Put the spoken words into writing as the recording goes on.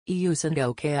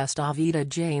Eusindo que esta vida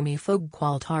Jamie Fog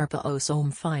qual tarpa o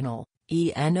som final,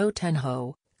 eno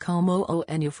tenho, como o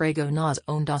enufrago nas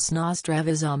ondas nas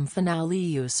treves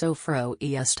finale sofro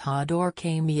estador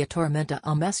que me atormenta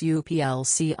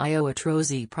suplcio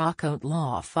atrozi procont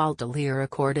la falta lir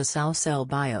acordes ao cel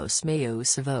bios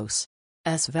meus vos.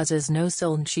 Es vezes no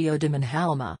silencio de min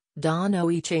alma, da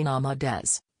noche nama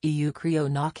des, crio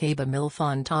na caba mil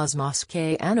fantasmas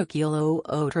que anaquilo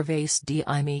outra vez de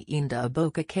me inda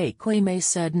boca que me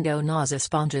sedendo nas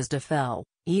esponjas de fel,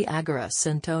 agora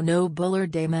sinto no buller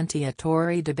de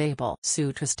mentiatori de babel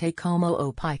sutras te como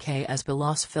o pai que as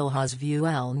belos filhas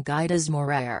vueln guidas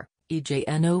morar,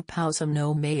 no pausam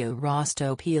no meu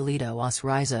rosto pielido os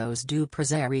rizos do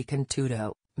prazer e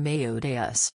contudo, meu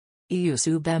deus.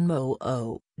 Subemo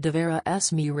o, de vera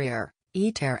es mirar,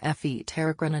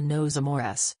 ter grana nos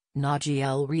amores,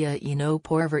 nagiel ria no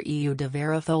porver de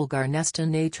vera folgar nesta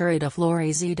nature de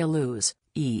flores e de luz,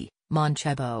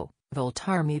 manchebo,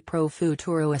 voltar-me pro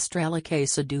futuro estrela que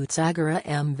seduts agora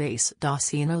vez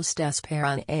docinos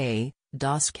desperan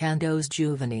dos candos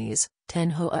juvenis,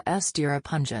 tenho a estira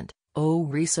pungent, o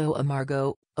riso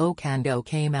amargo, o cando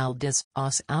que maldiz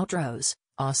os outros,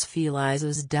 os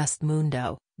felizes deste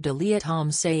mundo.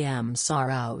 Deliatam seam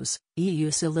sorrows,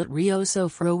 usilit rio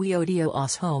sofroiodio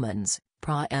os homens,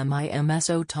 pra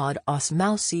mimeso tod os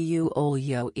mausiu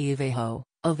olio veho,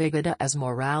 avigada as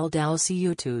moral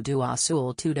dausiu tu do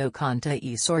asul tudo canta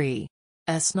sori.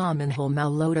 Es nominhil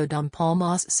malodo dum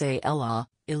palmas se ella,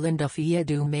 ilinda fia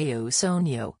do meu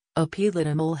sonio,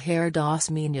 apelidamul hair dos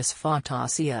minhas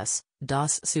fantasias,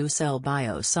 dos su cel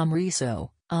bio sum riso,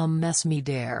 mes me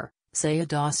dare. Sea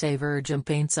dos a virgem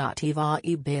pensativa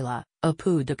e bela,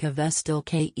 apudica vestil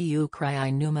que cry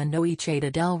numa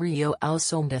noite del rio ao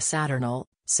som de Saturnal,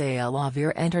 sea la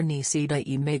vir enternecida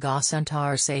e mega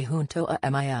sentar se junto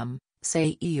a mim,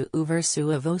 se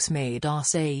verso a vos me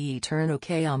dos a eterno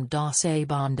que dos a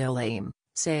bondolame,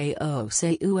 se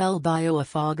el bio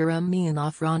afagaram min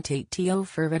fronte tio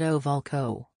fervido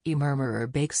vulco, murmurer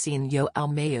baixinho ao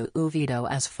meu ouvido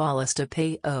as falas de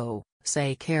peo.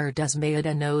 Se quer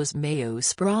desmeada nos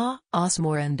meus pra, os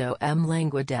morendo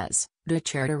languades, de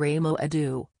certaremo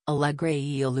adu, alegre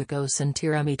e luco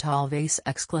sentirame talvez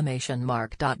exclamation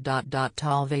mark.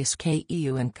 Talvez que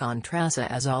encontrase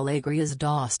as alegrias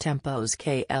dos tempos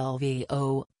que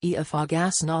lvo,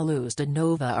 afagas na luz de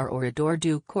nova orador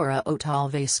do cora ou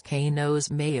talvez que nos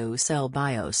meus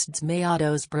bios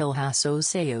desmeados brilhaços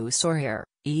seu sorrir,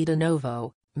 de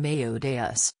novo, meu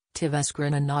deus. Tives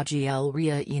grana nagiel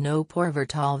ria no porver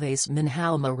talvez min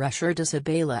halma rusher de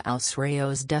sabela aos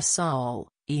raios de sol,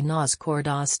 nas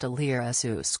cordas de lira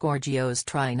sus scorgios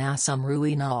trinasum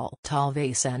ruinal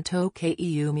talvez ento que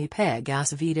me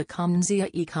pegas vida comzia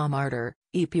com ardor,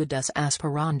 pudes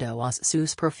aspirando os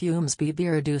sus perfumes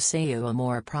beber do seu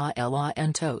amor pra ela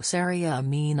ento seria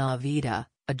minha vida,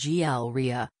 agiel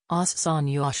ria, os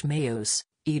sonhos meus,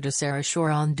 de ser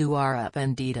choran duara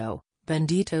bendito.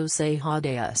 Bendito sea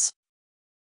Deus,